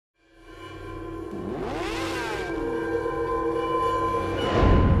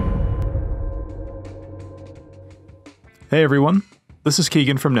Hey everyone, this is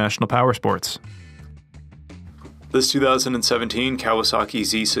Keegan from National Powersports. This 2017 Kawasaki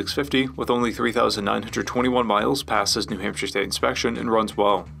Z650 with only 3,921 miles passes New Hampshire State inspection and runs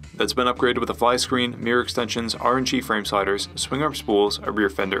well. It's been upgraded with a fly screen, mirror extensions, RNG frame sliders, swing arm spools, a rear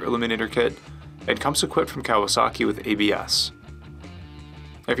fender eliminator kit, and comes equipped from Kawasaki with ABS.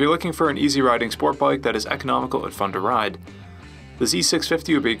 If you're looking for an easy riding sport bike that is economical and fun to ride, the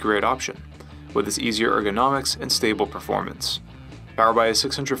Z650 would be a great option, with its easier ergonomics and stable performance. Powered by a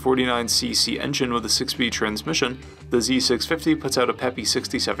 649cc engine with a 6-speed transmission, the Z650 puts out a peppy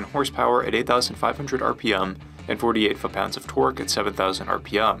 67 horsepower at 8,500 RPM and 48 foot-pounds of torque at 7,000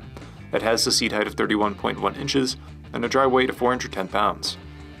 RPM. It has a seat height of 31.1 inches and a dry weight of 410 pounds.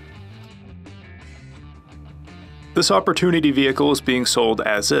 This opportunity vehicle is being sold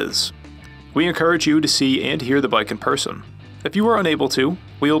as is. We encourage you to see and hear the bike in person. If you are unable to,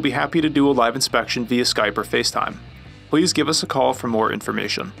 we will be happy to do a live inspection via Skype or FaceTime. Please give us a call for more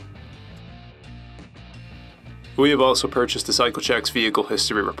information. We have also purchased the CycleCheck's Vehicle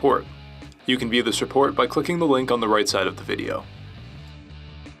History Report. You can view this report by clicking the link on the right side of the video.